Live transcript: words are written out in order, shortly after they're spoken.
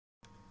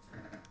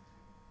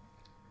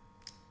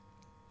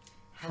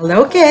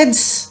Hello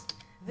kids!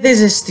 This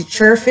is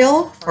Teacher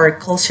Phil for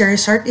Culture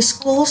Resort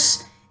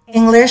School's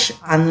English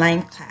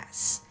online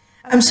class.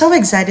 I'm so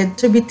excited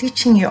to be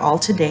teaching you all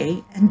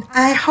today, and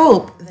I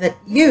hope that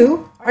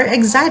you are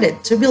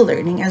excited to be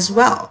learning as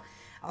well.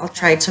 I'll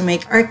try to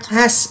make our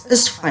class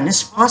as fun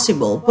as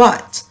possible,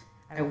 but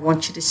I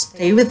want you to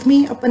stay with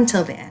me up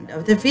until the end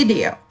of the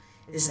video.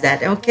 Is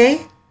that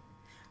okay?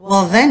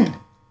 Well then,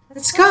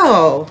 let's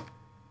go!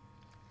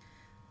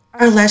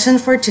 Our lesson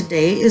for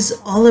today is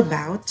all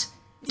about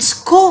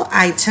school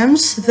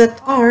items that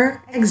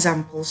are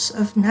examples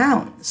of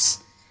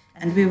nouns.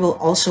 And we will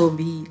also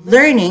be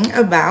learning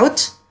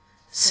about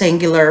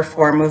singular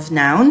form of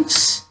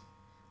nouns,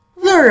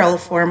 plural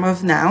form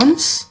of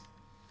nouns,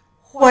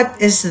 what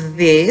is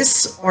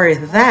this or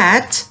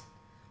that,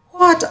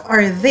 what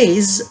are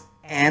these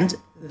and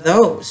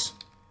those.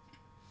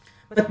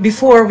 But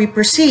before we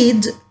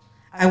proceed,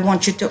 I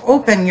want you to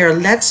open your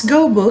Let's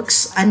Go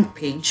books on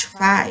page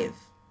 5.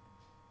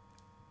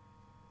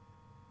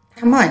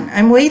 Come on,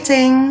 I'm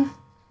waiting.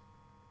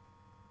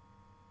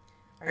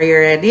 Are you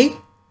ready?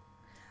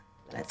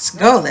 Let's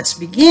go, let's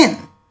begin.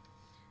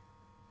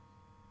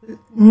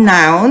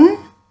 Noun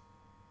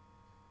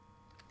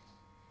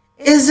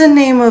is the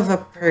name of a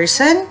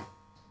person,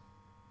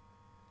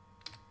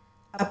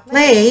 a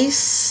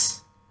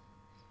place,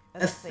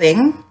 a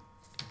thing,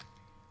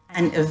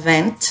 an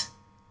event,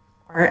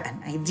 or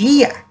an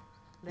idea.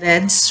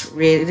 Let's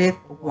read it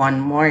one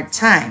more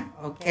time,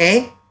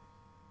 okay?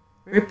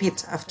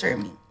 Repeat after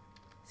me.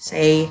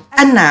 Say,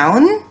 a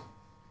noun.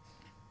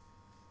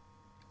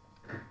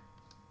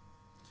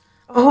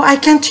 Oh, I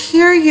can't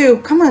hear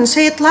you. Come on,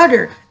 say it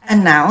louder. A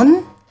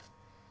noun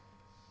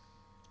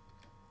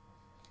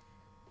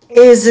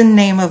is the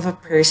name of a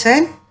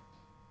person.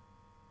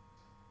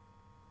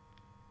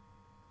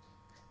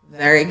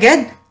 Very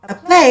good. A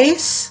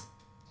place,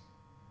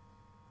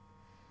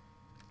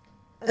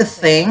 a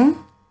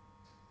thing,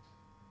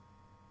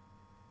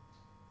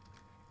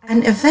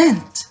 an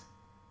event,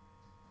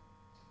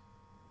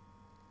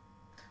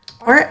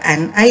 or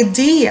an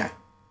idea.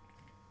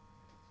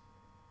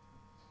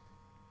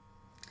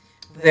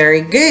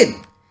 Very good.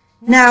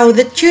 Now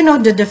that you know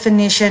the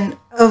definition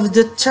of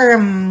the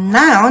term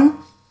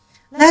noun,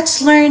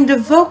 let's learn the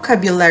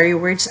vocabulary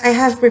words I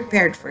have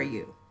prepared for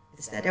you.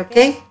 Is that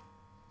okay?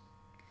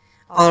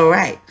 All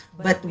right,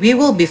 but we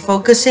will be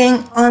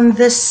focusing on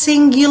the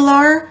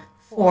singular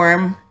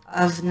form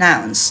of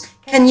nouns.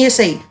 Can you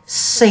say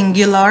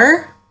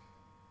singular?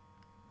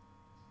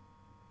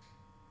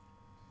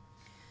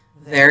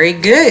 Very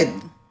good.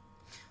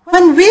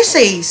 When we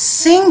say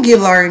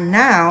singular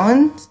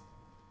noun,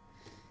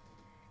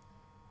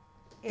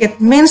 it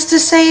means to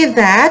say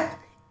that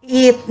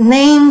it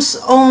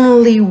names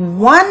only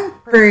one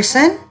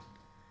person,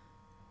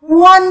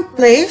 one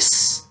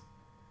place,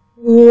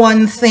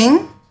 one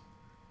thing,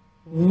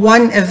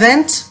 one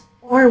event,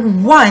 or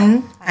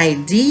one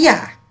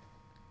idea.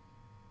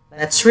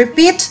 Let's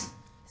repeat.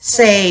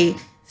 Say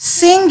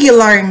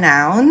singular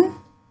noun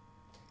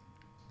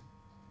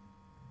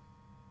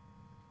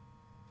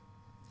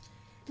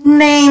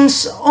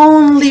names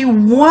only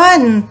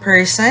one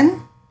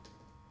person.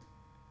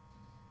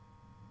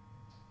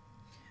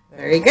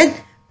 Very good.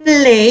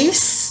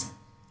 Place,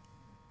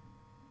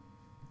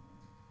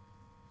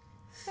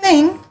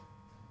 thing,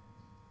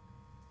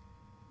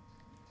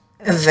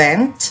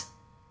 event,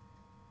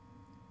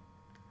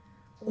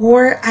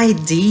 or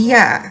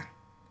idea.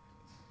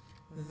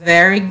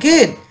 Very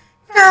good.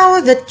 Now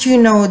that you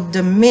know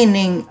the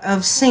meaning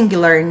of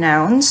singular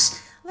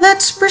nouns,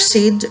 let's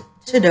proceed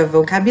to the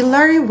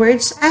vocabulary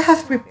words I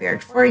have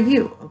prepared for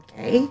you,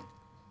 okay?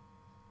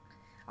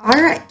 All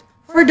right.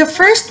 For the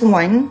first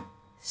one,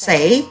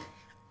 say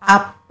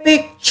a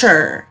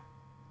picture.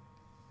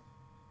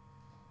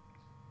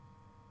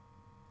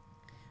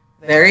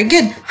 Very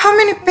good. How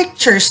many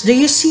pictures do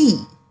you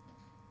see?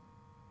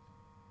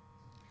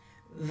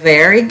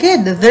 Very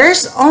good.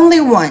 There's only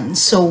one,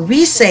 so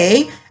we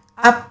say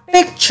a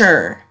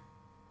picture.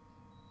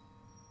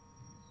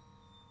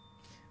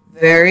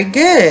 Very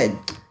good.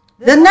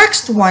 The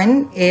next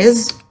one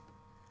is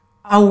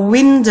a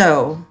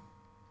window.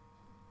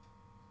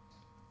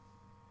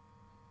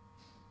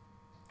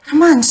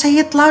 Come on, say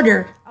it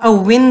louder. A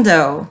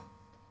window.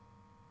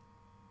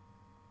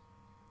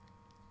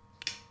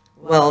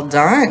 Well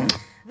done.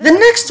 The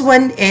next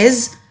one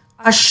is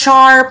a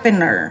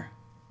sharpener.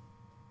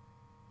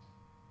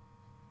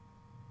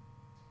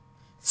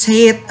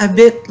 Say it a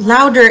bit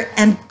louder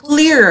and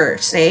clearer.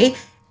 Say,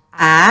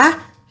 a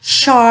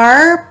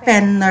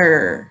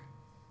sharpener.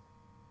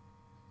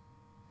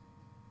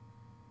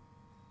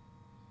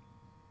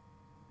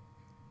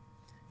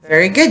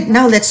 Very good.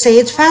 Now let's say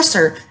it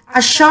faster.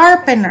 A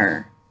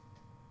sharpener.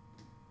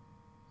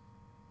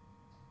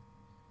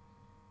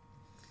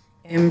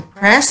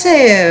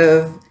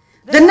 Impressive.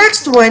 The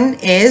next one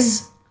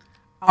is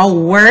a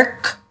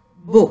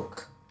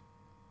workbook.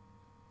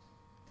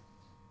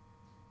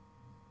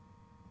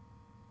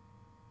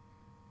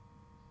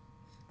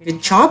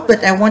 Good job,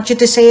 but I want you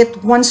to say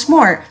it once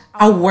more.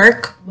 A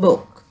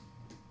workbook.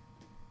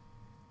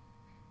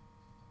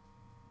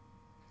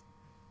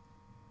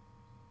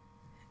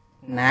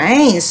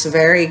 Nice,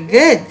 very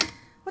good.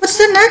 What's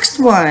the next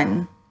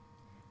one?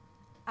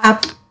 A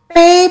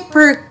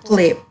paper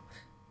clip.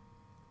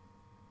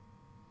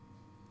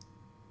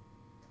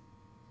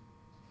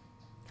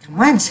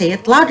 Come on, say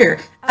it louder.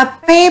 A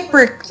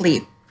paper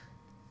clip.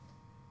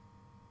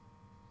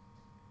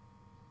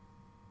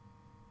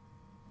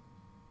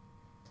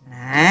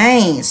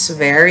 Nice,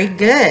 very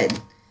good.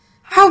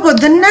 How about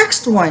the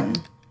next one?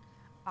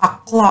 A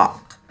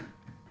clock.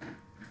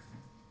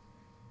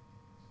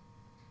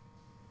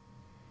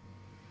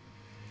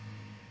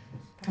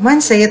 Come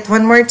on, say it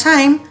one more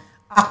time.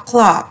 A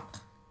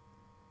clock.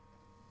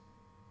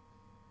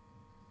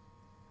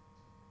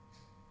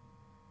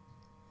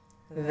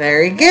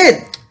 Very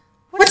good.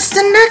 What's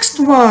the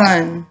next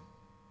one?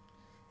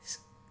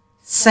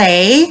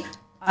 Say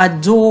a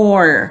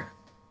door.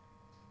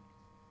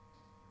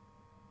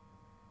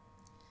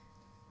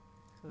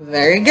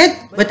 Very good.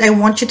 But I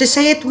want you to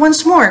say it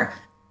once more.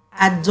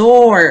 A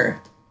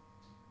door.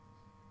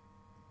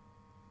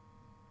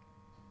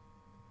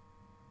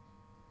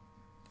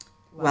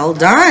 Well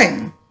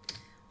done.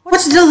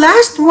 What's the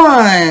last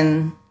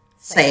one?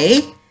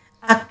 Say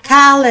a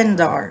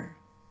calendar.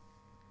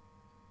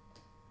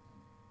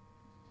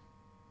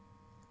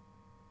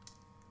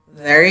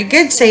 Very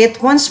good. Say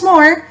it once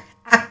more.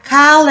 A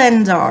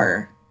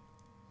calendar.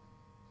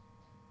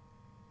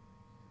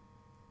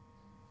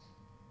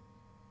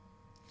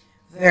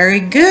 Very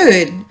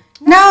good.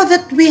 Now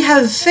that we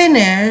have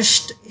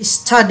finished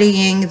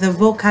studying the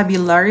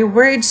vocabulary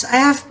words I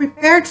have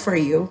prepared for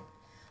you,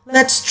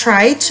 let's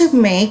try to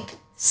make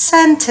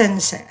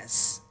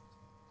sentences.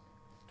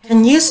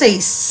 Can you say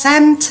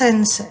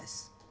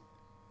sentences?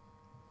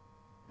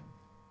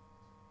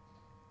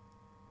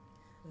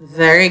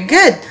 Very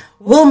good.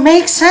 We'll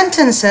make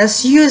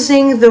sentences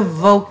using the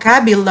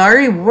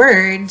vocabulary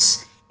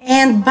words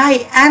and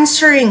by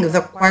answering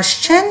the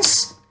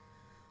questions.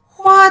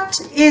 What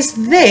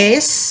is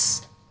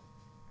this?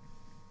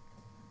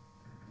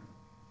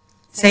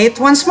 Say it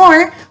once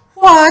more.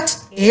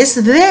 What is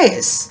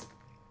this?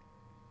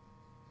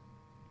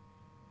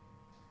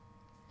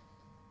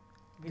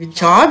 Good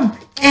job.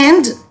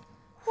 And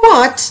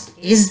what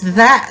is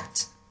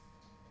that?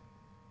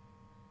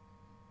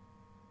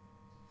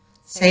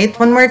 Say it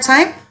one more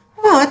time.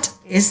 What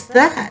is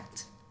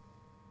that?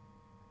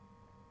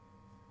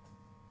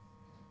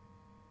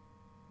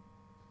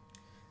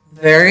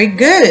 Very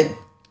good.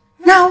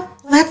 Now,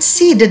 let's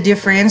see the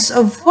difference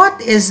of what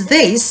is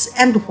this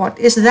and what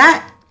is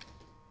that.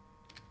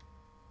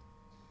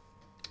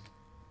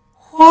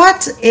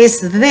 What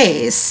is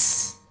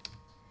this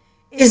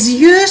is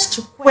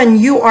used when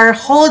you are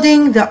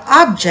holding the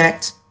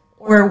object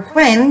or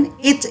when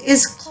it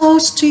is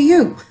close to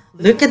you.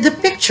 Look at the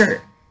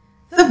picture.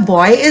 The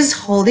boy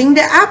is holding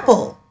the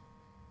apple.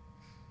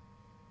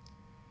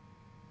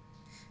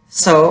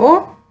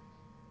 So,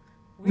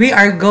 we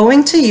are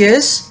going to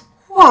use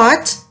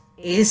what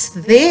is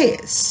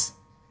this?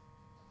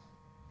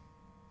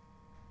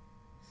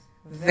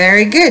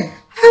 Very good.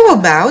 How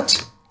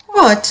about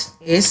what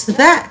is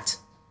that?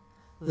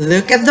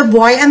 Look at the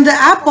boy and the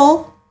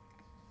apple.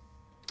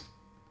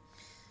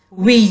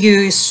 We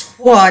use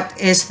what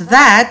is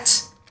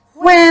that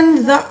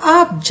when the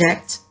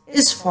object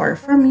is far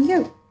from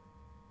you.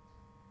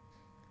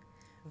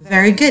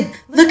 Very good.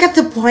 Look at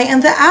the boy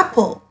and the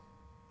apple.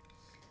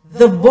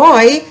 The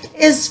boy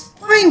is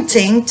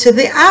pointing to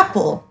the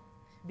apple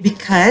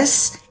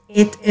because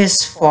it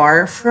is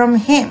far from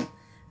him.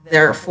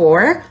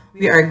 Therefore,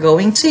 we are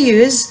going to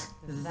use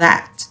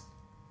that.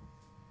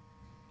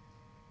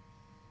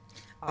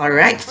 All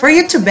right, for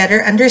you to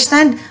better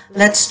understand,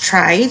 let's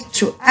try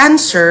to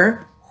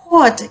answer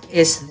what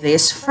is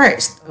this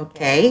first,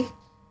 okay?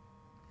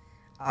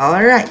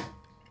 All right.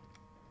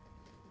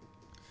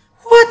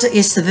 What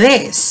is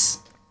this?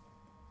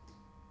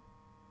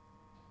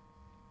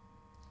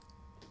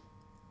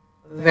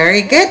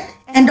 Very good.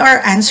 And our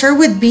answer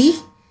would be,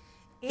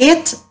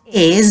 it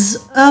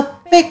is a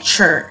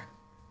picture.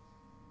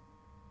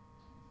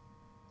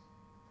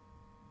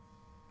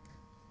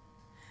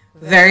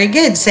 Very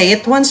good. Say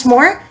it once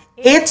more.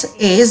 It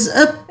is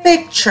a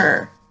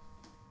picture.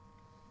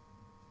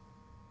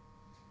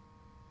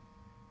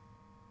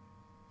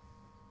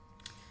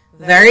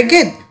 Very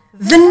good.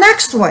 The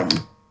next one.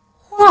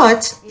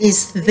 What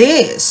is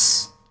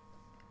this?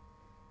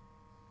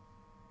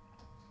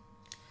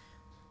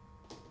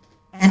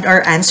 And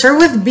our answer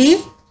would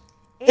be,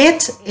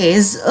 it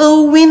is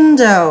a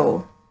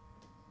window.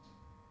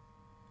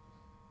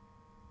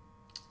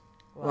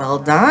 Well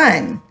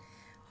done.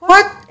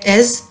 What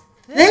is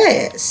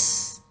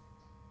this?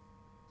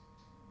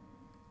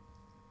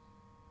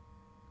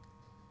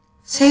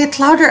 Say it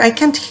louder, I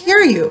can't hear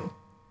you.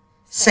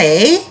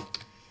 Say,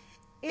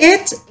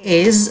 it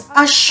is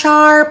a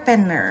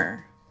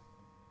sharpener.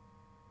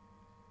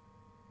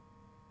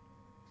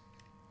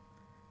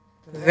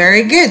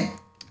 Very good.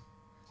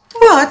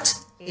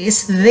 What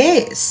is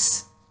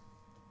this?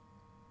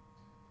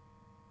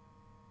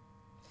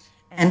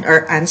 And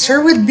our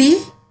answer would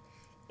be,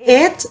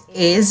 it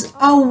is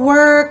a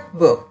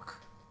workbook.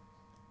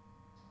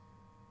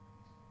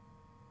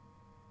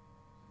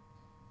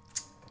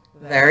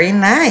 Very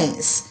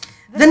nice.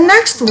 The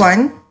next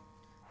one,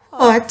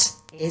 what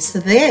is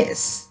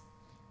this?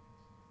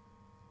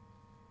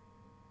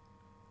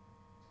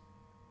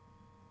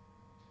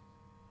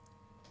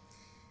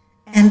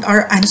 And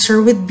our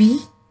answer would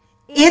be,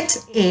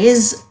 it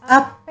is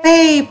a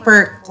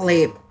paper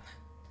clip.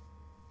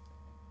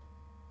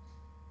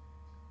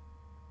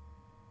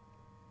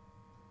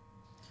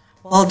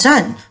 Well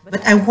done,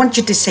 but I want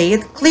you to say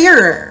it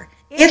clearer.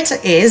 It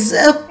is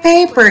a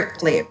paper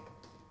clip.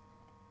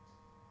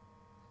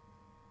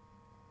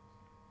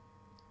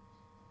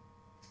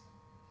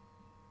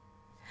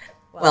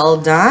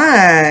 Well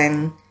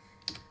done.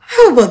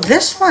 How about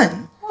this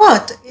one?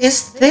 What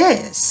is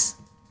this?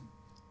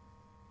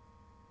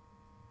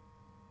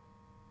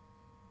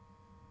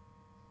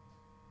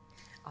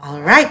 All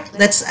right,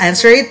 let's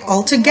answer it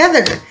all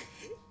together.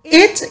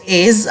 It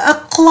is a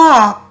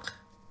clock.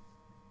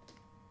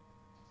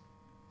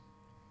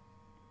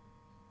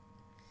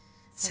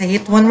 Say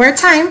it one more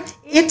time.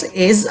 It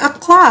is a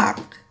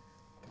clock.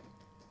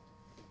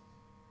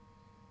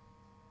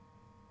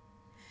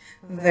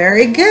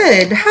 Very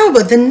good. How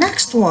about the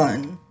next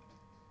one?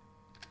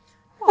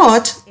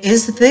 What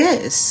is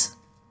this?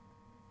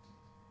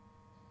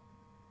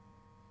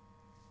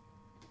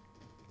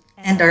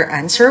 And our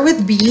answer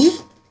would be,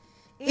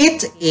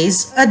 it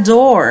is a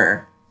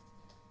door.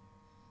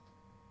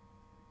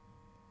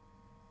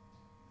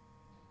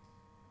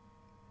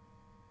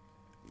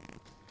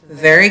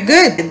 Very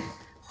good.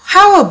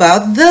 How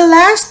about the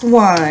last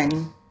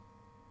one?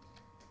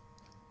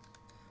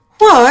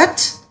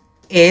 What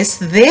is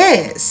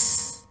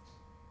this?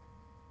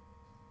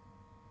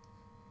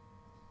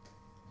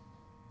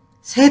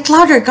 Say it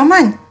louder, come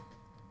on.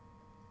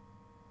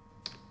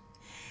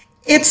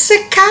 It's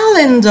a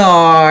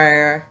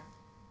calendar.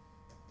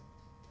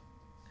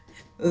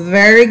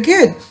 Very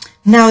good.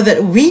 Now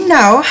that we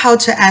know how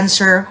to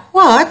answer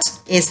what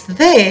is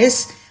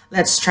this,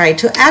 let's try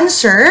to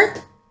answer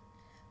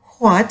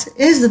what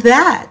is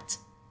that?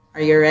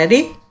 Are you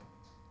ready?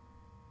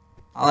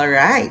 All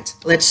right,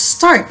 let's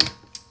start.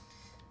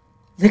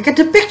 Look at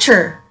the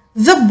picture.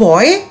 The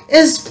boy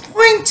is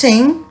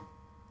pointing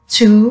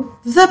to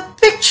the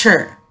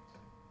picture.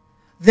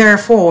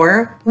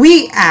 Therefore,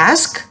 we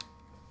ask,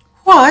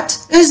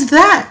 what is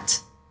that?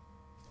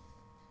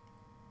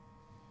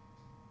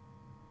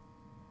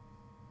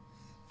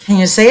 Can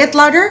you say it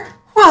louder?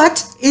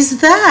 What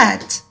is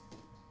that?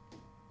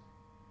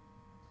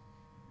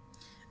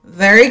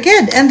 Very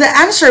good. And the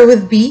answer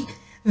would be,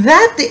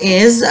 that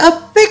is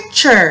a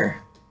picture.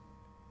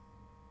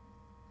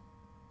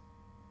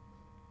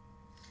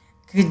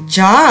 Good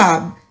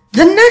job.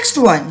 The next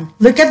one,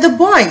 look at the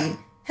boy.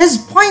 He's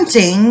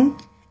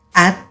pointing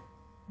at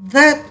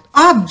that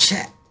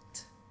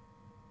object.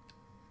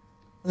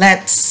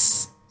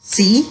 Let's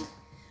see.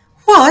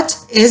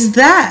 What is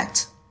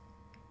that?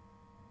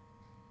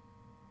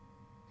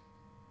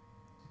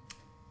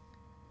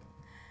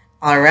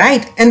 All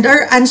right, and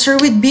our answer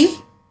would be,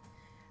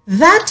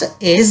 that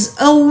is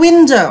a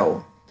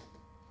window.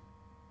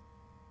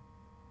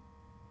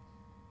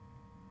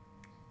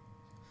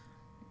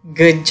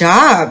 Good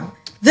job.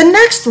 The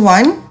next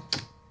one,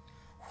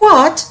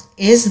 what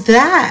is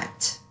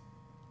that?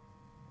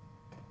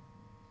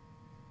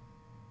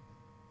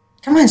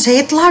 Come on, say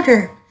it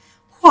louder.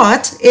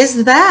 What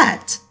is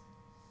that?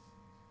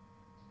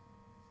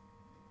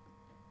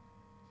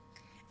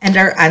 And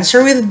our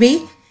answer will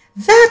be,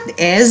 that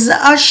is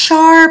a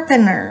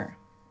sharpener.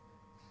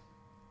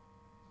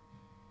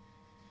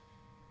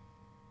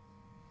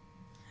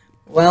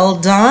 Well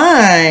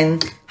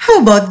done.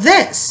 How about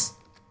this?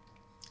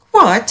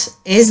 What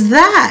is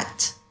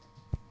that?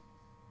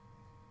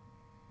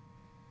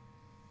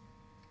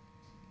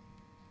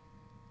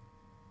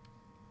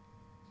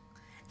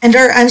 And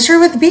our answer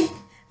would be,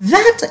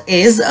 that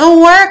is a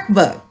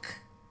workbook.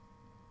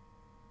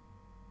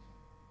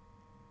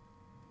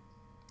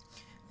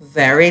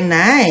 Very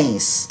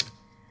nice.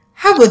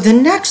 How about the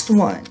next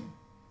one?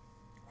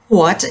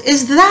 What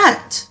is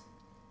that?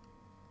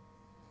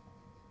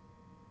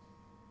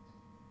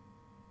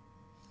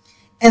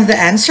 And the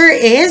answer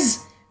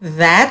is,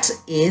 that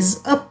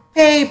is a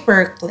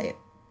paper clip.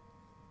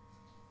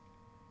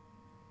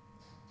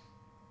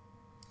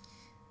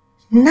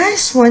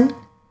 Nice one.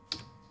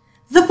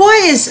 The boy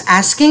is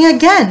asking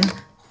again,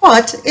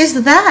 what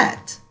is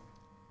that?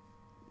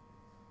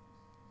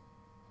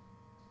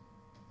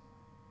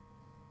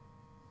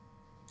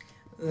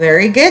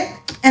 Very good.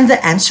 And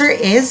the answer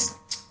is,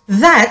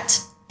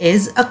 that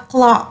is a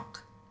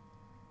clock.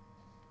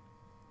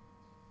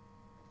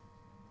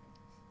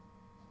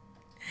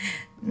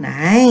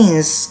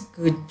 Nice.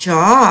 Good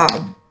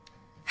job.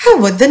 How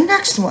about the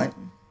next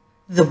one?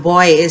 The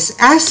boy is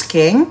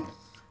asking,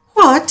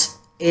 what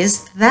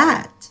is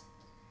that?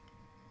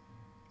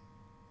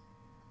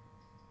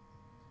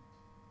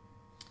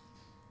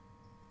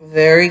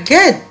 Very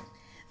good.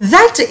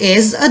 That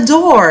is a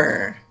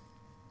door.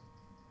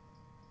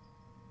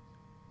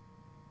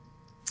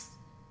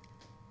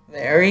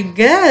 Very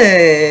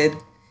good.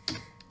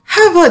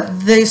 How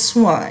about this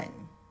one?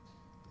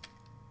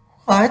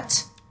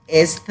 What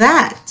is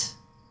that?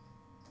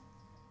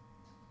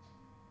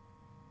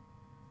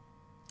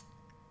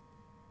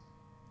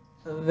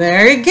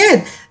 Very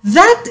good.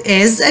 That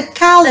is a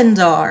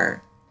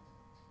calendar.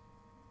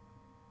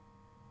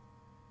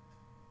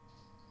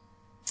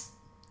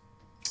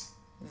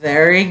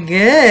 Very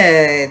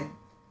good.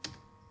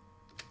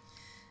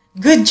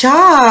 Good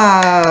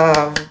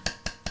job.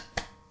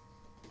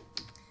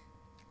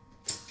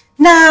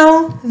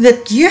 Now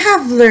that you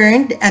have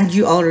learned and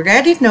you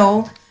already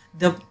know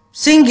the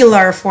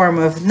singular form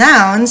of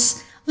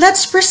nouns,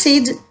 let's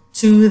proceed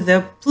to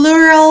the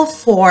plural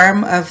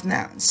form of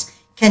nouns.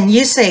 Can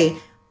you say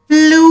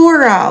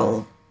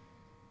plural?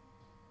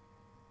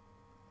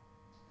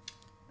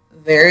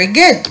 Very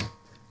good.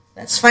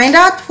 Let's find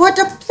out what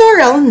a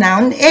plural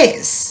noun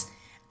is.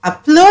 A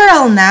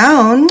plural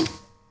noun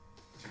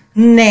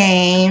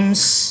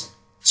names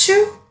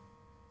two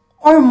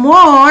or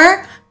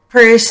more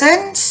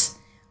persons,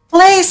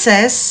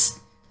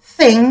 places,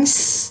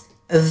 things,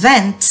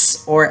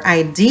 events, or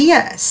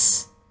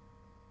ideas.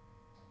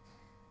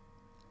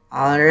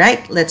 All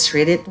right, let's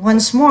read it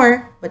once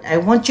more, but I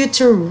want you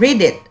to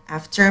read it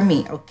after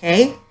me,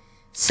 okay?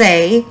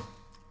 Say,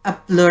 a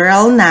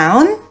plural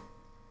noun.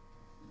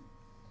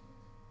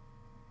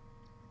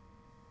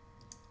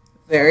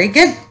 Very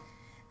good.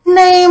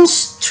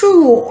 Names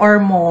two or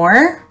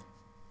more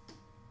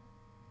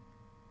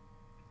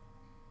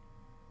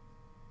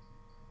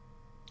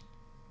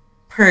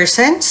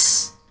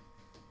persons,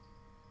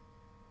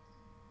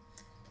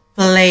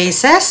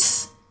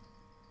 places,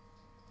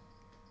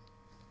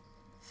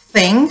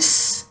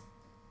 things,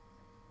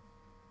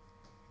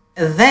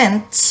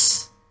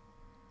 events,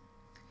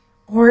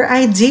 or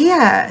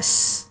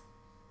ideas.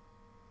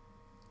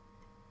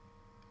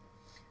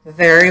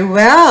 Very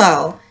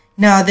well.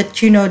 Now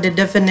that you know the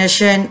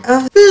definition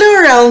of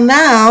plural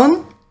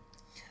noun,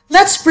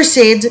 let's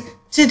proceed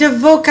to the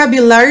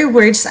vocabulary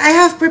words I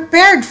have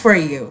prepared for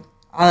you.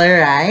 All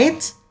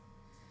right?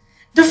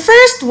 The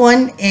first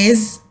one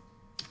is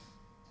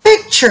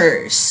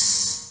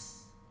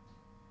pictures.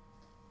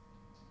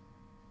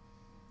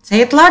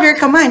 Say it louder,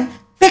 come on.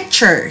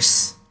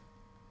 Pictures.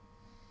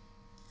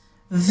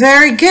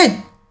 Very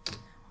good.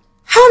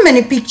 How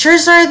many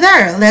pictures are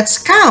there? Let's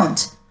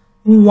count.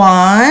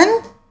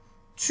 1,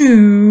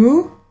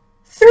 2,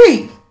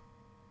 3.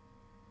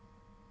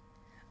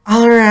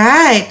 All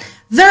right.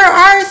 There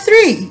are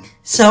 3.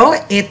 So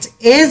it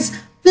is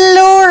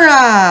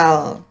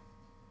plural.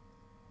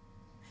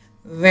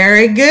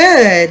 Very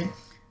good.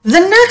 The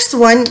next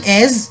one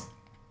is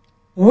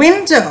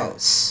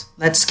windows.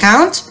 Let's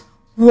count.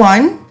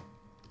 1,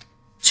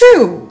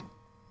 2.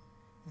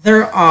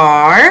 There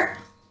are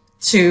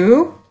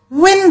 2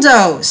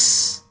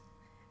 windows.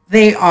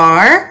 They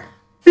are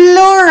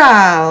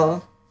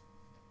plural.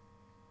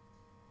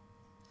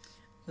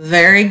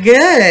 Very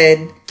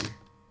good.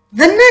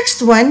 The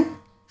next one,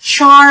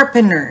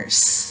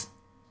 sharpeners.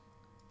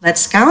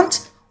 Let's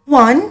count.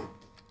 1,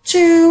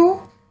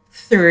 2,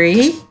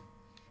 3,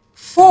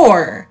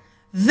 4.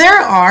 There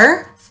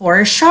are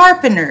 4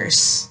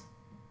 sharpeners.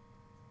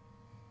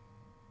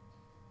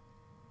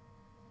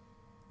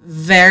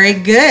 Very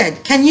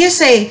good. Can you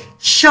say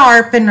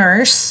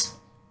sharpeners?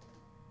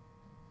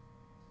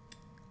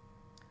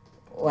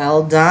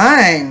 Well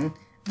done.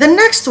 The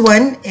next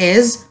one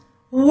is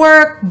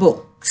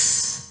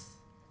workbooks.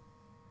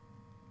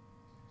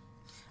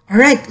 All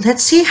right,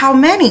 let's see how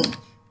many.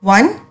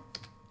 1,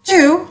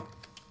 2,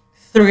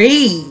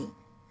 3.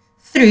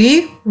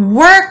 3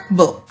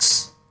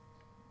 workbooks.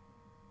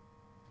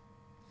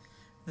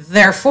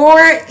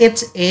 Therefore,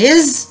 it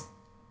is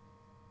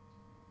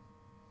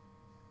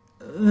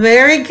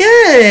very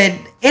good.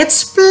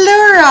 It's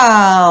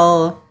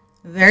plural.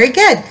 Very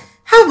good.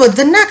 How about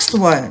the next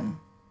one?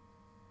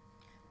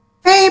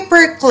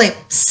 Paper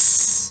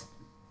clips.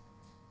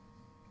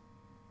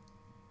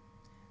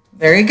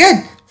 Very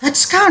good.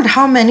 Let's count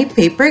how many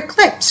paper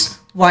clips.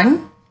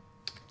 1,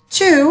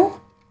 2,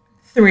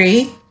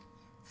 3,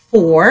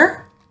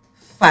 4,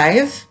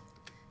 5,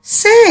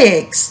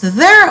 6.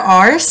 There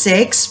are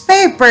 6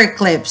 paper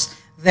clips.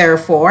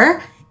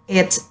 Therefore,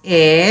 it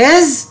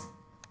is,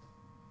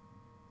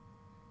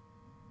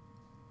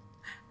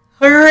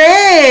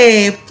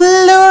 hooray,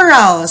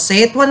 plural.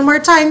 Say it one more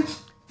time.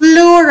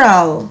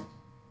 Plural.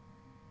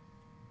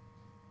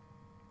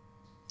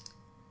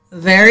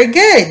 Very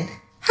good.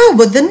 How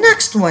about the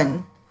next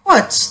one?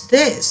 What's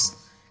this?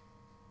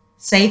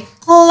 Say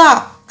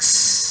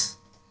clocks.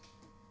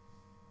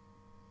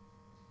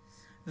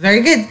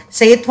 Very good.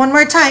 Say it one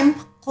more time.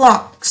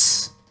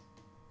 Clocks.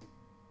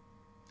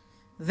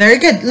 Very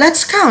good.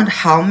 Let's count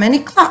how many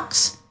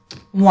clocks.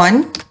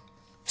 1,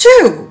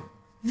 2.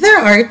 There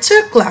are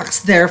 2 clocks.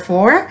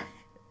 Therefore,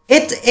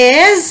 it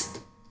is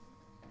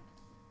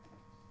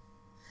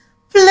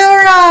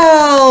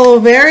plural.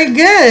 Very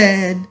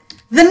good.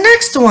 The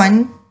next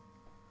one,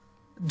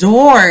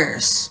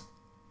 doors.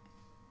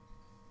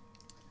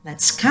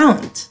 Let's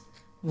count.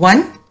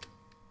 1,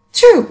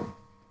 2.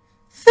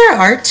 There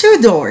are 2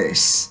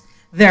 doors.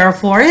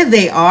 Therefore,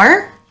 they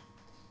are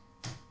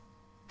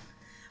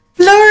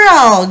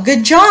Plural.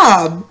 Good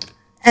job.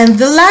 And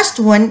the last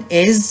one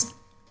is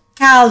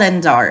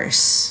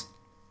calendars.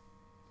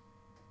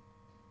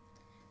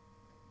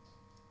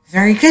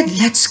 Very good.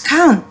 Let's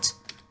count.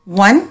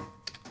 1,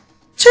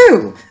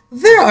 2.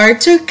 There are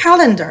 2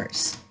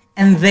 calendars.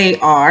 And they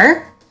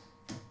are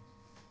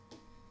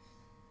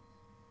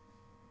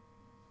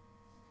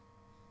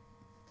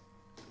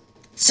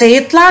say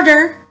it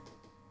louder.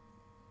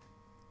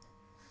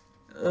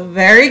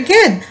 Very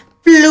good.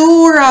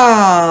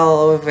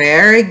 Plural.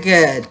 Very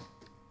good.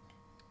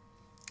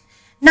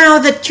 Now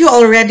that you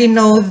already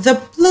know the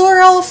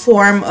plural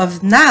form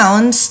of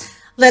nouns,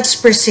 let's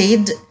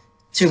proceed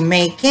to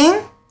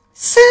making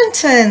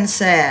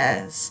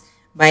sentences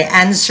by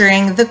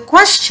answering the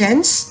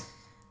questions,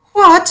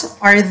 what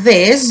are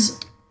these?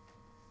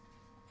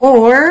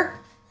 Or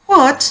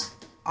what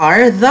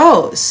are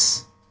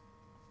those?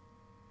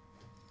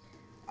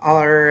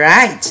 All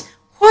right.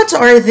 What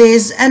are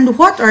these and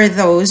what are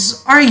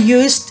those are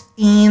used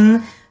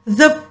in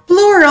the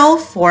plural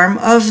form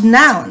of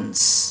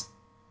nouns.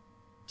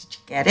 Did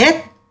you get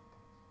it?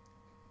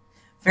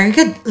 Very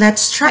good.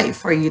 Let's try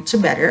for you to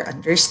better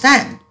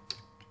understand.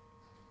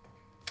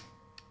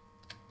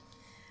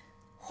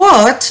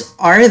 What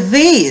are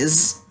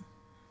these?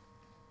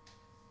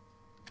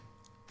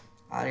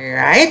 All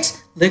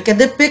right. Look at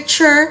the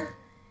picture.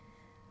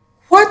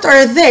 What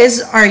are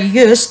these are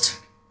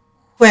used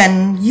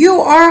when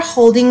you are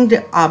holding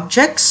the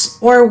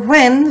objects or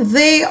when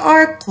they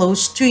are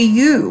close to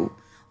you.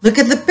 Look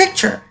at the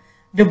picture.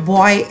 The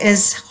boy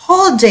is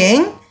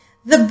holding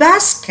the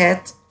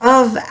basket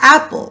of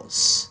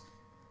apples.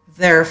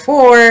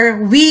 Therefore,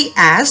 we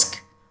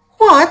ask,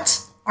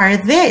 what are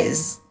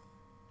these?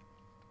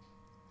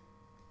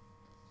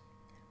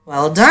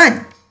 Well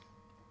done.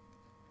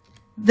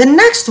 The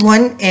next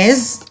one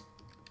is,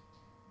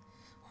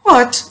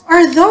 what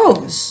are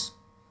those?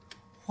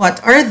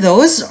 What are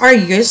those are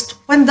used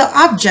when the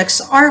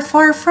objects are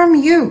far from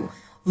you.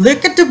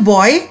 Look at the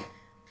boy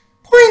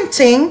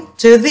pointing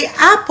to the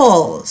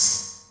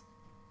apples.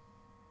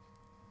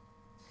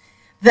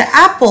 The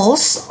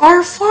apples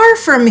are far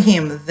from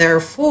him.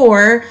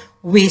 Therefore,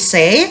 we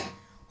say,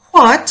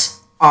 what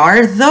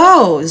are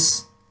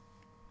those?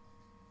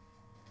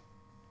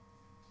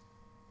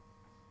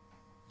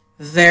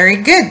 Very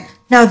good.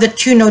 Now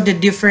that you know the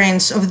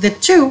difference of the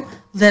two,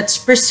 let's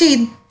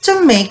proceed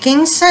to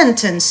making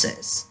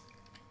sentences.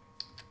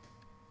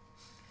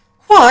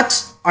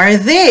 What are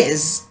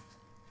these?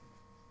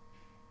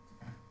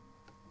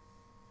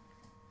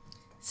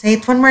 Say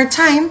it one more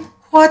time.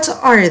 What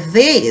are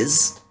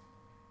these?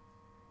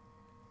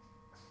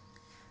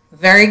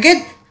 Very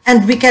good.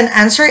 And we can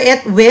answer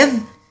it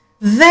with,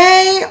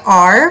 they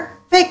are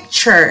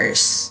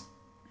pictures.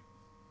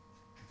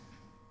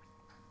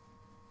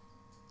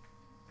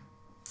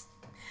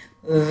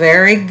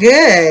 Very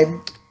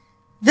good.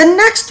 The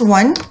next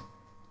one,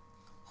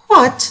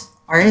 what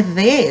are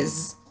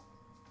these?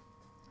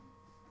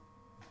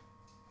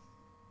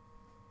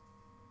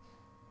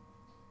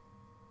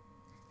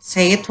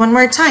 Say it one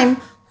more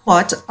time.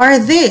 What are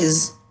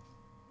these?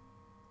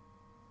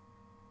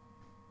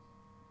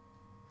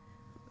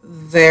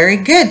 Very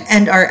good.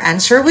 And our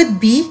answer would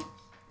be,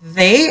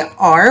 they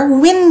are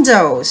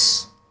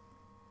windows.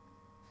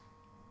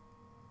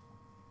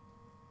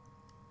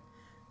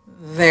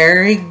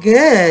 Very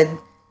good.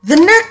 The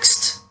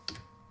next,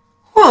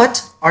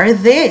 what are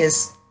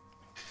these?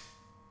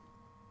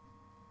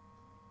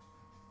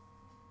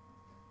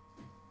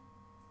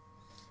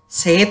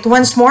 Say it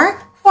once more.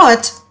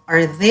 What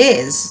are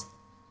these?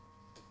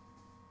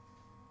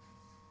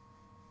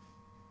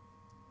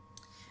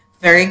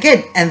 Very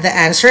good. And the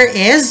answer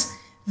is,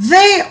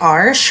 they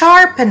are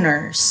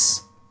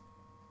sharpeners.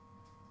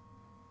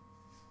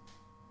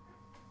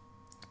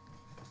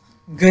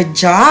 Good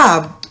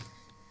job.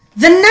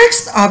 The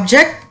next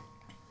object,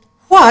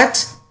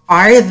 what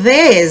are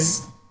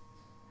these?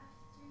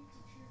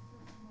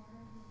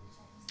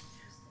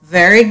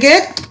 Very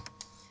good.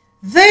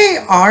 They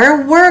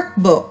are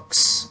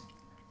workbooks.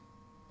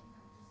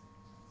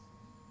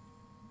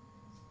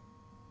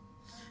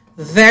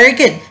 Very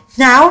good.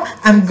 Now,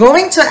 I'm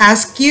going to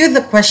ask you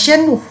the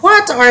question,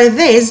 what are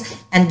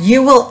these? And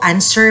you will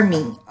answer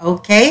me,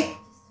 okay?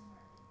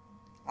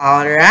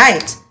 All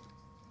right.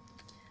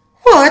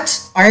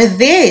 What are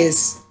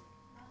these?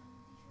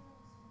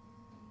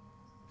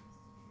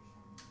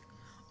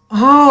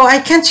 Oh, I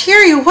can't hear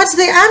you. What's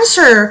the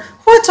answer?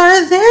 What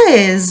are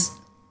these?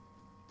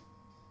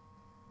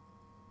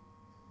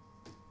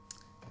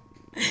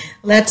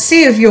 Let's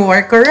see if you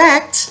are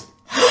correct.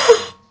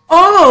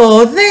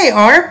 Oh, they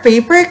are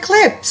paper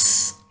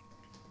clips.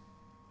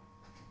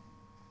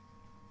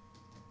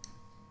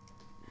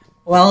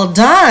 Well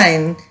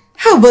done.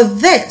 How about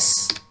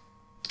this?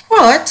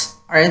 What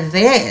are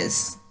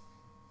these?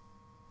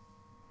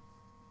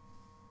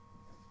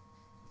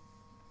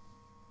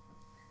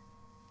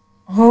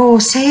 Oh,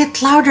 say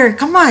it louder.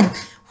 Come on.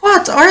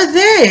 What are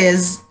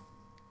these?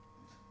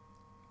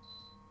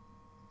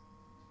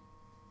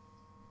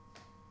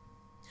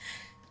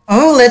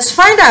 Oh, let's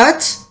find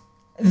out.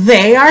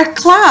 They are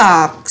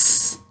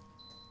clocks.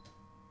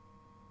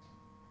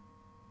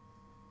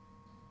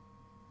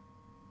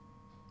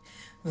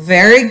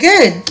 Very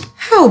good.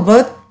 How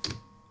about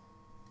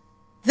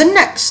the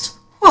next?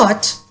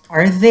 What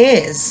are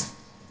these?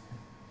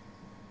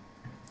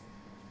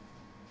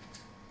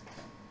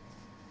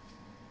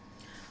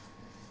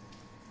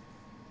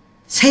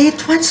 Say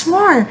it once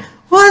more.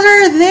 What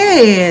are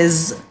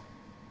these?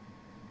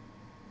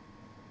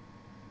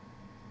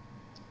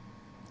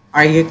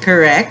 Are you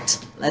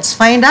correct? Let's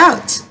find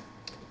out.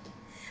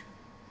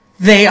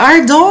 They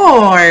are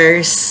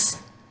doors.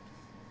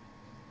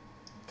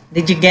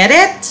 Did you get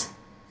it?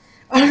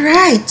 All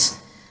right.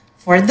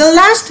 For the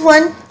last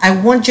one, I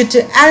want you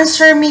to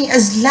answer me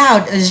as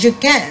loud as you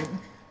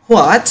can.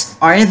 What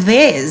are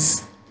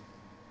these?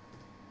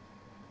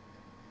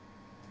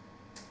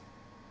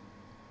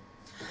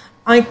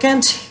 I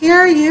can't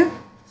hear you.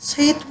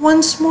 Say it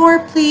once more,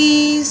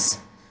 please.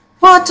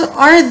 What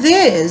are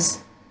these?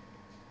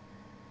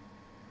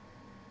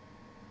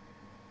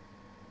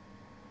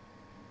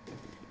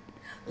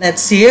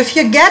 Let's see if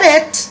you get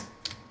it.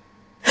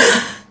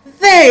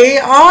 They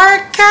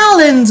are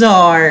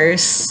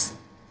calendars.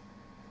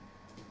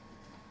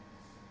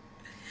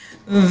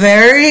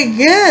 Very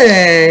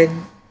good.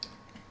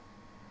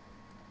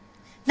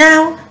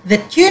 Now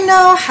that you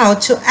know how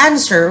to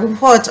answer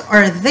what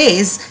are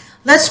these,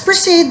 let's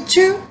proceed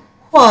to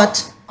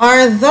what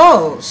are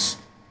those.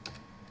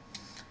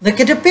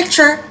 Look at the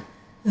picture.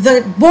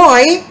 The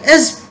boy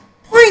is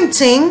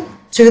pointing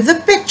to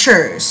the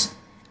pictures.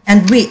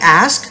 And we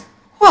ask,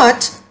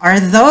 what are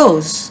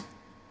those?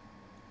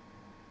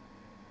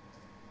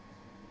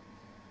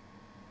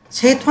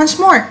 Say it once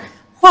more.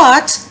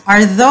 What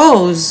are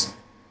those?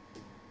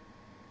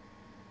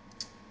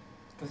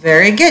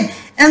 Very good.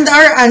 And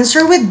our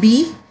answer would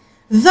be,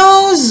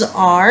 those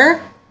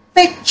are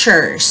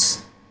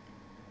pictures.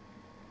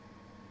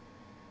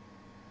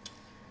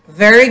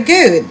 Very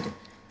good.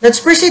 Let's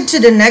proceed to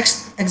the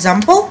next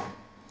example.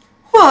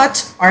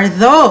 What are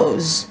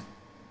those?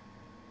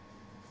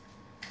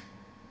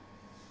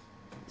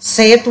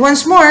 Say it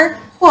once more.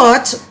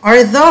 What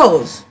are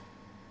those?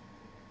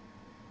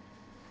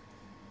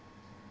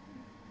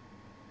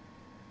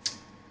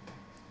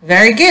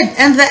 Very good.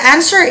 And the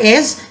answer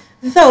is,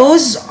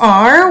 those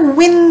are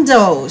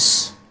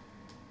windows.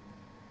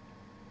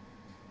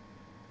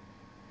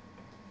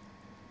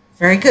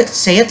 Very good.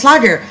 Say it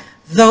louder.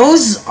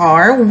 Those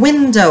are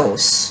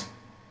windows.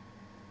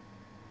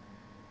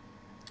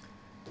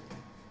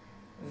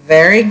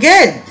 Very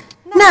good.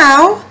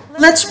 Now,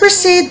 let's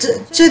proceed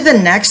to the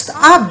next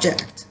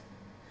object.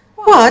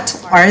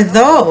 What are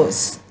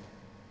those?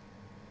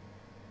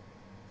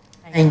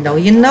 I know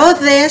you know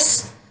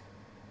this.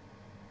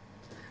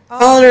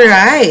 All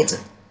right.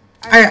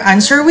 Our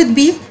answer would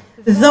be,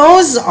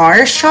 those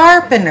are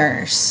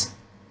sharpeners.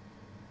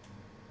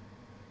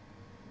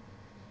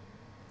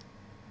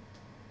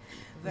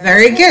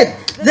 Very good.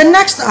 The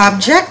next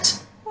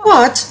object,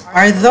 what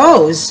are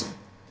those?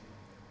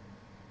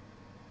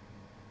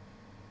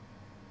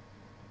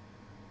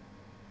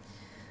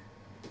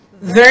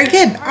 Very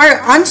good.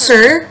 Our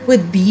answer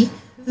would be,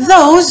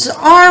 those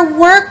are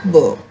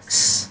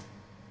workbooks.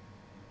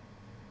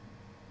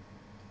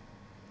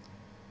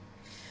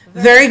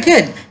 Very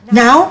good.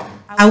 Now,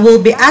 I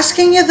will be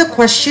asking you the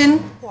question,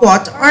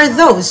 what are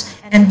those?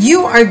 And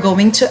you are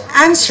going to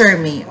answer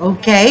me,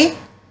 okay?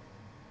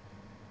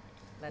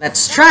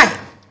 Let's try.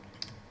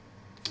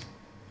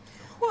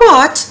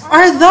 What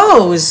are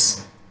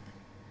those?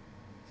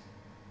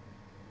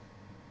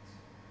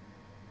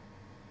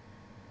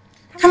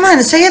 Come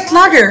on, say it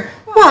louder.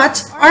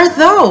 What are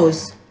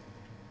those?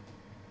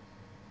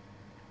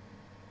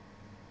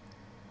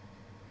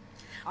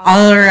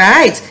 All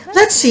right,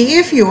 let's see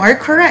if you are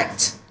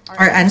correct.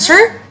 Our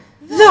answer?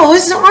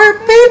 Those are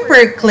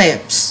paper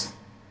clips.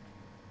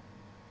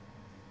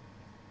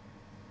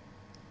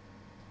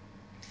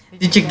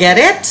 Did you get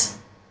it?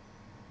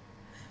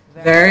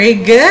 Very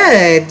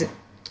good.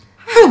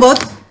 How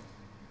about,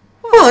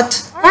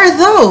 what are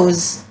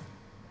those?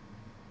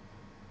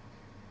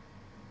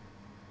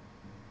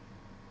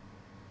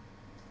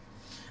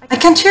 I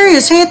can't hear you.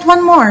 Say it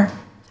one more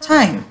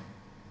time.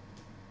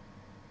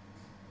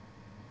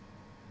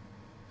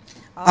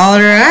 All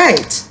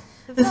right.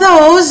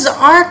 Those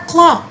are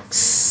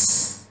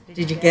clocks.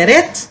 Did you get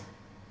it?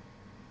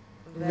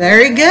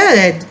 Very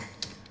good.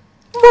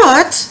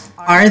 What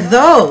are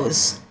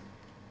those?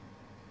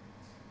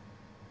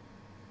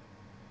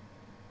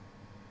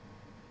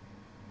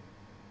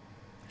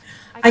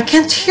 I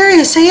can't hear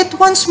you. Say it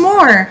once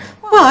more.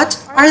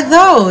 What are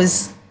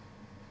those?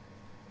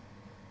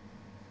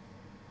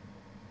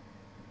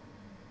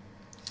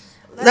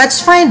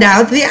 Let's find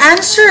out the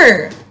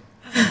answer.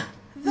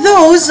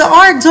 Those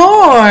are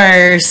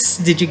doors.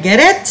 Did you get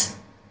it?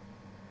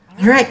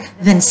 All right,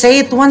 then say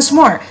it once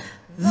more.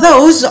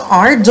 Those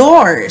are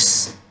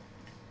doors.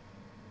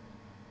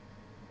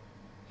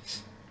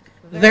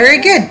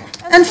 Very good.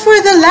 And for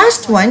the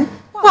last one,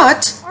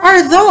 what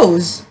are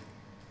those?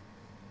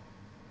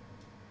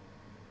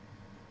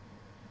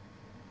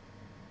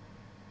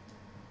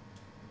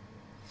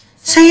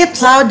 Say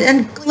it loud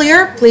and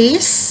clear,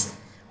 please.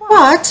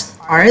 What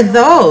are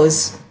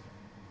those?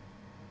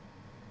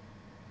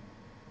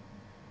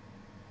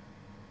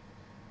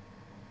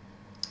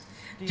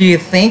 Do you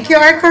think you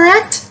are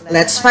correct?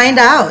 Let's find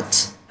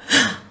out.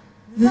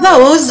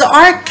 Those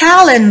are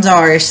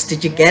calendars.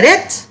 Did you get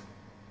it?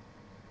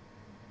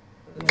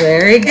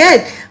 Very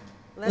good.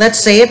 Let's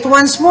say it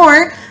once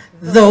more.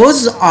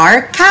 Those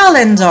are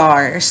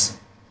calendars.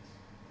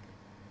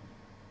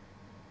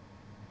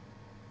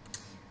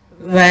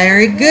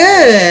 Very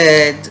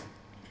good.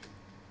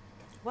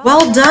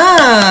 Well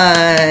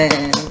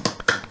done.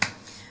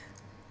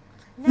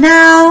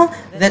 Now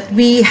that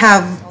we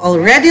have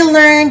already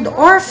learned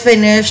or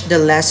finished the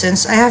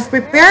lessons I have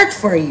prepared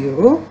for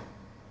you,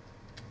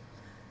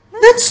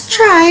 let's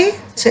try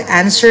to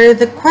answer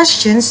the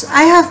questions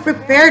I have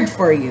prepared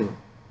for you.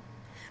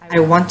 I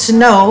want to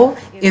know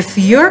if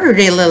you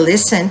really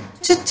listened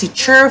to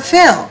Teacher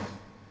Phil.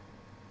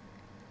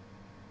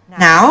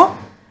 Now,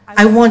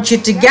 I want you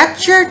to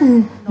get your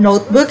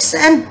notebooks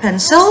and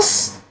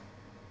pencils.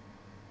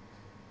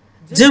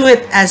 Do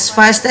it as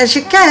fast as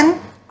you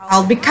can.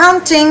 I'll be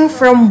counting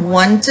from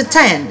 1 to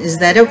 10. Is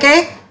that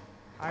okay?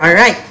 All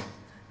right.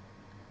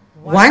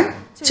 1,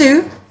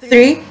 2,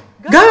 3,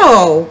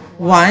 go!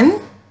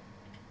 1,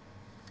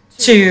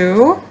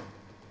 2,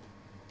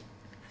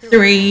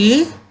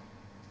 3,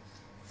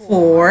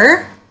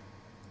 4,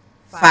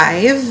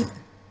 5,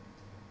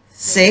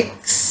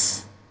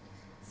 6,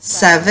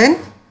 7,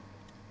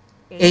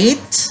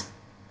 8,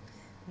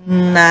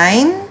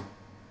 9,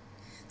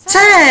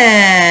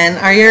 10.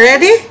 Are you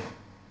ready?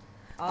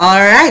 All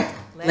right,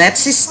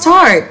 let's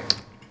start.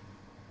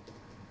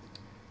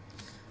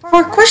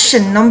 For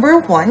question number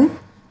 1,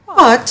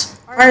 what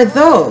are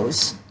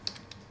those?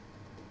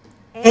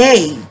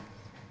 A,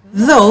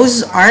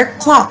 those are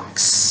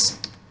clocks.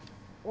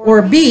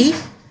 Or B,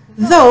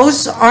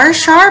 those are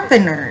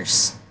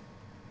sharpeners.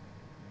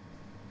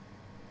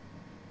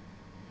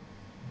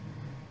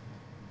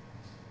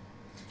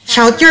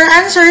 Shout your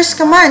answers,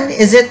 come on.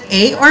 Is it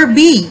A or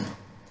B?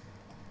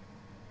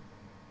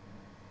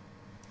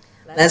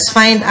 Let's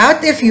find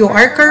out if you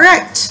are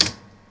correct.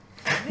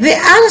 The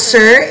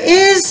answer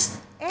is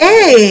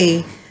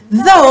A.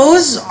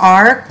 Those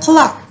are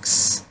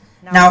clocks.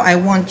 Now I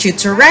want you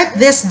to write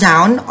this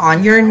down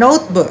on your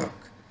notebook.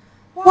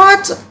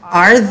 What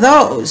are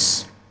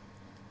those?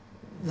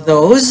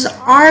 Those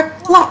are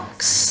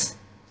clocks.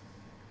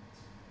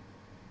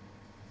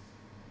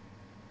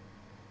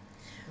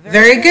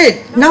 Very good.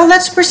 Now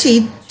let's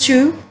proceed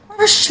to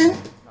question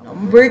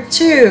number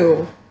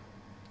 2.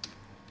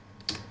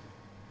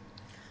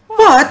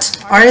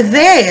 What are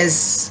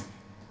these?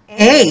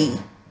 A,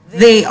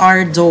 they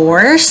are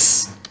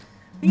doors.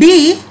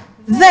 B,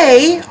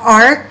 they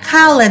are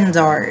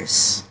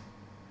calendars.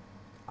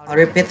 I'll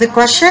repeat the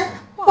question.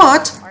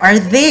 What are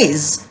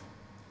these?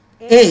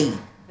 A,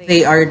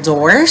 they are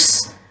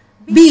doors.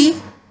 B,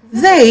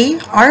 they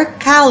are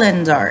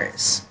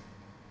calendars.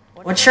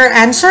 What's your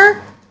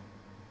answer?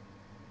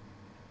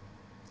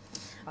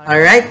 All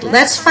right,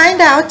 let's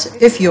find out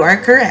if you are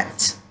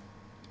correct.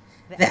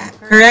 The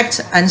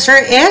correct answer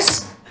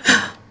is,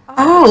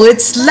 oh,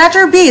 it's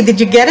letter B. Did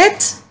you get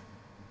it?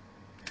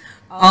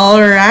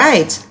 All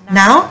right,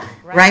 now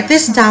write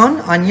this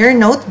down on your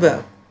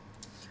notebook.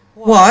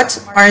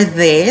 What are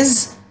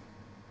these?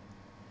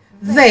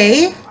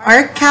 They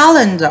are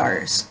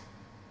calendars.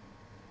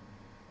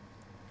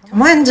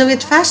 Come on, do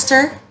it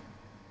faster.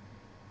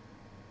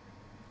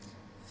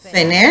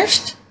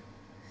 Finished?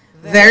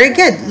 Very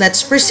good.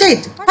 Let's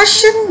proceed.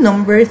 Question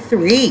number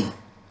 3.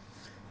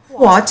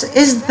 What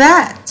is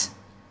that?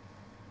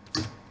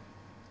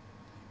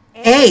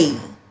 A,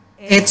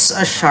 it's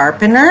a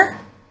sharpener.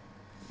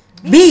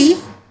 B,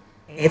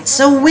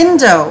 it's a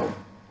window.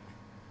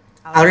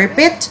 I'll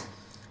repeat.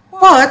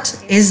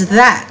 What is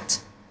that?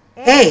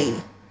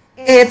 A,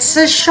 it's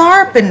a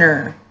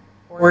sharpener.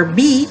 Or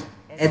B,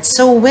 it's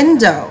a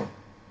window.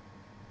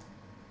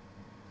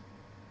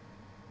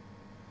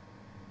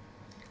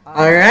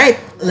 All right,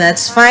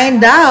 let's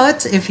find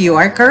out if you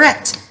are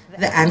correct.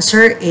 The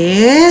answer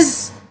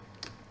is,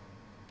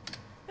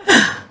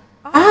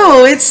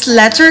 oh, it's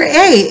letter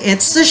A.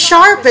 It's a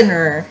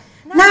sharpener.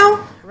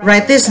 Now,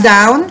 write this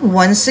down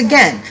once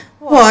again.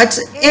 What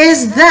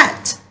is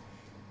that?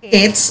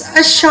 It's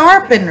a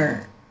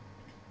sharpener.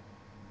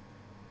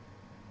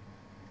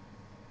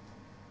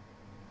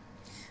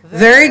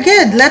 Very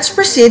good. Let's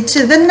proceed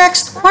to the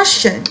next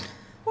question.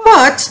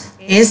 What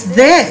is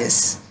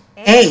this?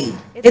 A,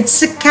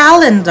 it's a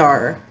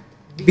calendar.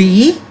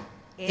 B,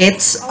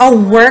 it's a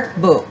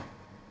workbook.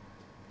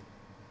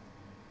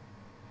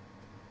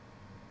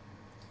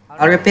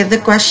 I'll repeat the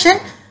question.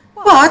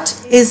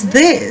 What is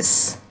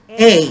this?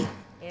 A,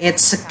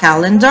 it's a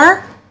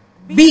calendar.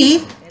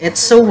 B,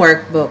 it's a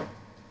workbook.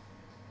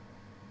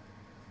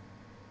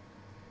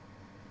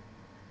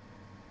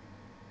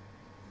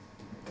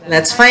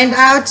 Let's find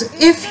out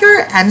if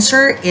your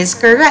answer is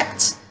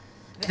correct.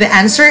 The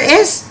answer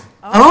is,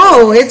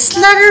 oh, it's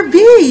letter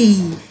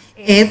B.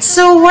 It's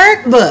a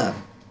workbook.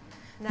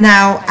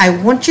 Now, I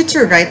want you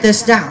to write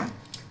this down.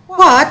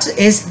 What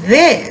is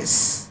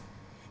this?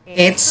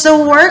 It's a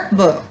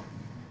workbook.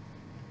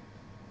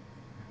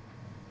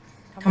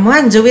 Come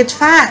on, do it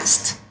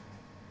fast.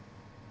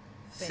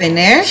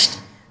 Finished?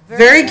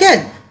 Very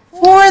good.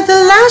 For the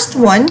last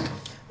one,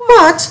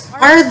 what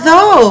are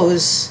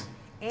those?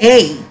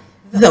 A.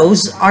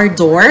 Those are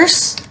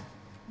doors.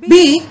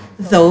 B.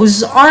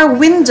 Those are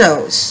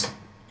windows.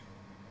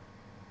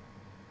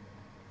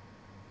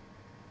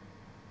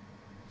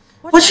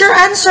 What's your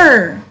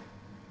answer?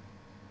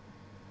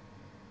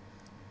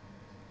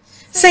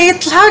 Say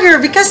it louder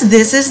because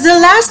this is the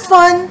last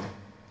one.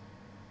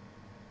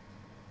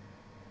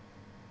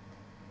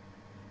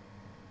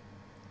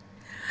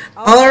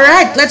 All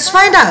right, let's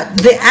find out.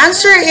 The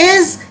answer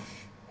is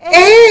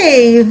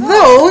A.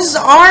 Those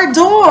are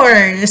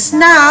doors.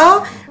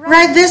 Now,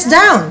 write this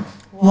down.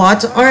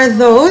 What are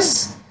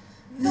those?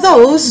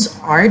 Those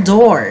are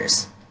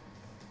doors.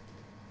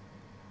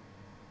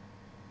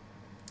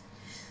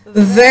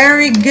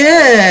 Very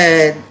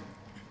good.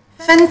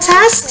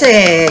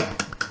 Fantastic.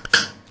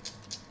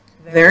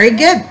 Very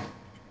good.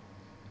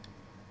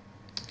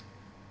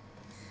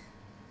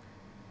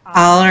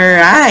 All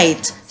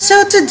right.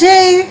 So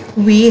today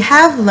we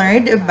have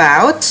learned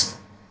about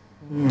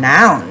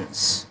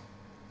nouns.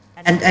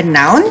 And a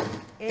noun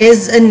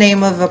is a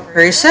name of a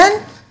person,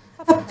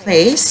 a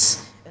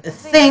place, a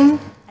thing,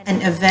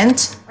 an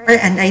event, or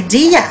an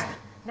idea.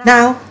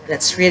 Now,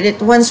 let's read it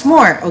once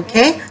more,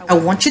 okay? I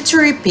want you to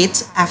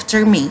repeat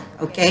after me,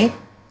 okay?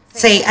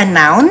 Say a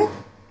noun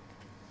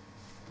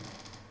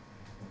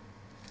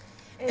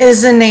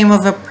is the name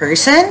of a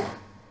person,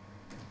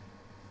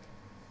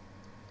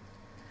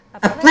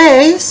 a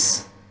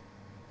place,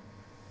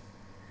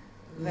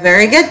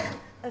 very good,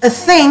 a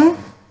thing,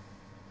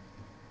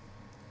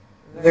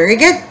 very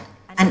good,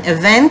 an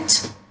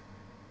event,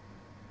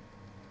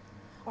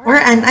 or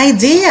an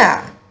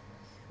idea.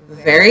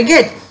 Very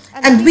good.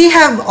 And we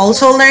have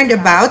also learned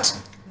about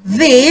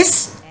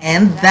this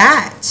and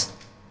that.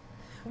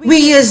 We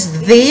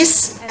use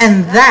this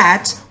and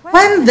that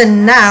when the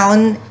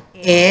noun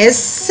is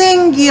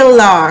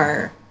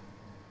singular.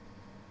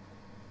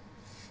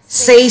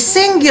 Say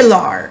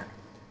singular.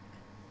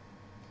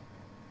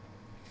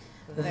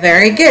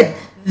 Very good.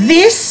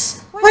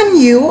 This when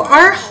you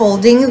are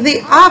holding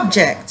the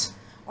object,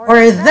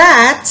 or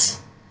that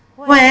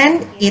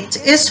when it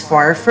is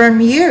far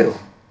from you.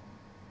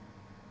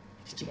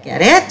 Did you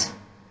get it?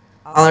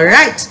 All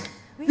right.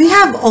 We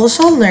have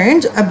also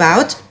learned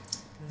about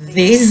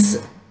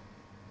these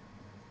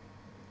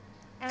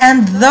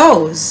and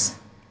those.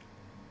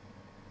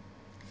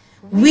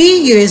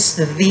 We use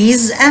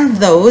these and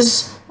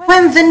those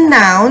when the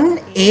noun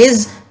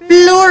is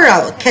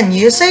plural. Can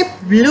you say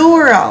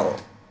plural?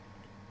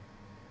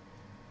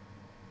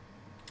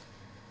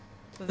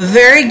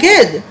 Very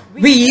good.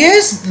 We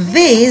use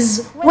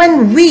these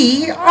when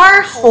we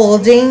are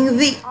holding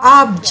the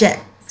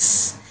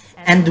objects.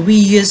 And we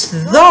use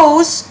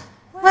those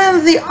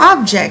when the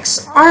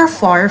objects are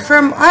far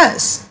from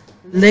us.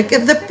 Look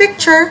at the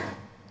picture.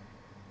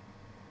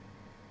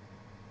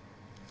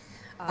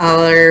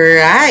 All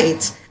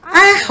right.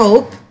 I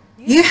hope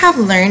you have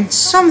learned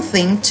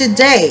something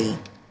today.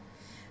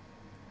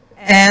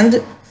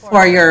 And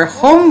for your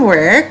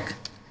homework,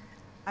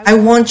 I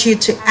want you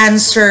to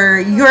answer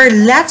your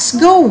Let's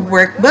Go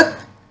workbook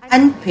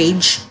on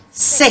page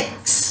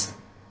 6.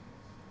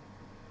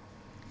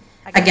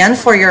 Again,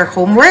 for your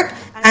homework,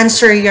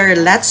 answer your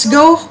Let's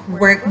Go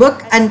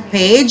workbook on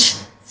page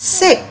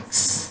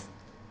 6.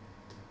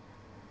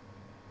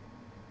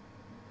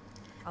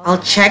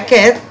 I'll check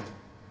it.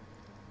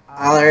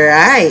 All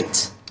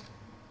right.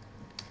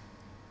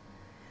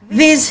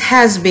 This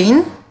has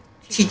been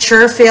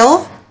Teacher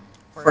Phil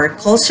for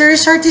Coastal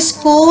Resort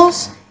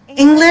Schools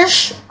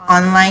English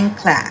online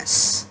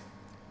class.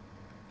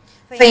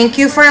 Thank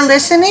you for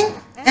listening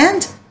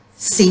and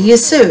see you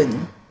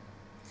soon.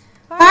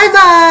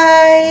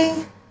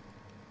 Bye-bye.